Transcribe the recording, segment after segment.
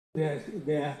There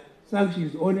are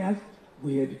sanctions on us.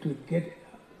 We had to get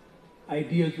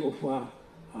ideas of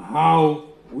how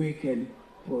we can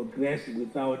progress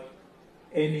without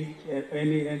any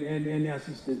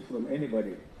assistance from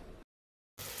anybody.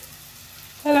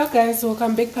 Hello guys,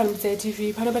 welcome back to Inzwai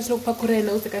TV. Pano patino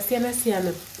kupakurena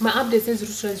dzakasiyana-siyana ma-updates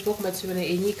ezvirikushura kumatsvina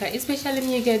enyika, especially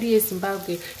munyika yedu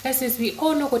yeZimbabwe. Guys, as we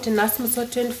all know kuti nhasi musi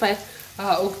 25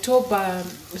 October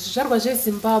zvizvarwa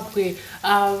zveZimbabwe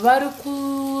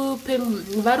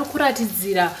vari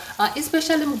kuratidzira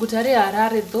especially muguta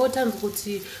reHarare, though tanzwa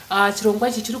kuti chirongwa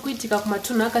ichi chiri kuitika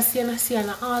kumatunhu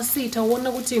akasiyana-siyana, asi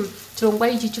taona kuti chirongwa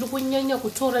ichi chiri kunyanya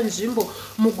kutora nzvimbo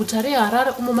muguta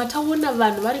reHarare umo mataona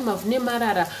vanhu vari mavhu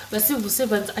nemarara, macivil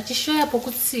servants achishaya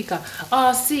pokutsika.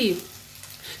 Asi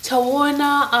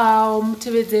taona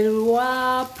mutevedzeri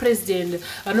wapresident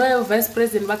anova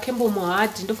VicePresVaKembo Mohad,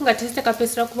 ndofunga tese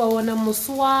takapedzisira kuvaona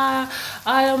musi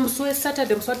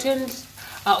weSaturday, musi wa20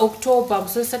 October,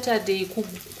 musi weSaturday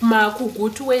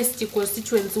kuGutu West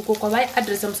constituency uko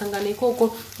kwavaiadresa musangano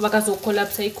ikoko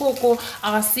vakazokolapsa ikoko.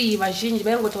 Asi vazhinji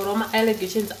vaingotaura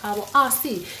ma-allegations avo,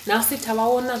 asi nhasi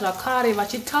tavaona zvakare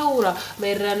vachitaura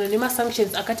maererano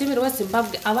nemasanctions akatemerwa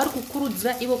Zimbabwe avari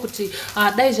kukurudzira ivo kuti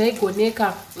dai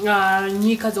zvaigoneka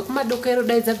nyika dzokumadokero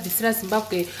dai dzabvisira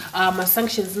Zimbabwe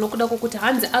masanctions, nokuda kwokuti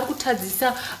hanzi ari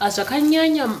kutadzisa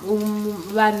zvakanyanya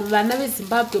vana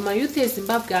veZimbabwe, mayouth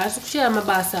eZimbabwe haasi kushaya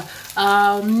mabasa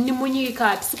munyika,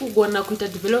 hatisi kugona kuita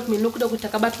development nokuda kuti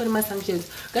takabatwa nemasanctions.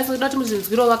 Guys, ndoda kuti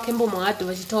muzvinzwirewo VaKembo Mohad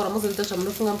vachitaura, muzonzwa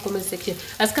zvamunofunga mucomment section.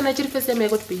 Asi kana chiri first time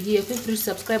yako to be here, feel free to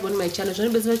subscribe on my channel.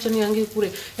 Zvanobetsera channel yangu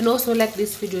ikure, and also like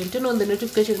this video and turn on the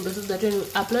notification bell so that when we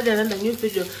upload another new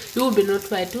video, you will be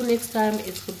notified. Till next time,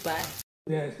 it's goodbye.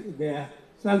 There are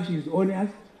sanctions on us.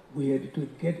 We had to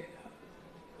get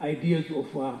ideas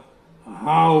of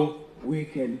how we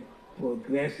can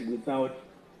progress without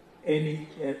any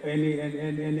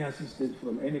assistance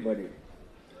from anybody.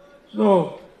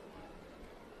 So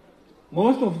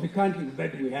most of the countries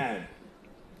that we have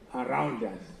around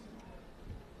us,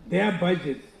 their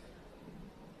budgets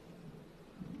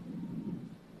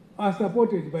are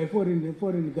supported by foreign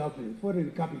government,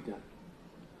 foreign capital.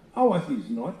 Ours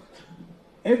is not.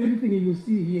 Everything you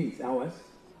see here is ours.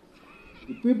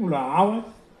 The people are ours.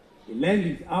 The land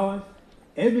is ours.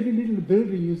 Every little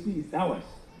building you see is ours.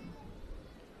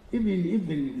 Even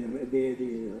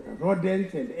the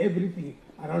rodents and everything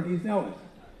around is ours.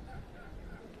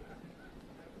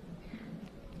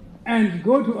 And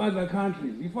go to other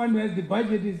countries, you find that the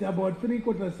budget is about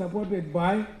 3/4 supported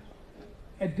by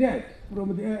a debt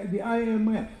from the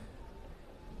IMF.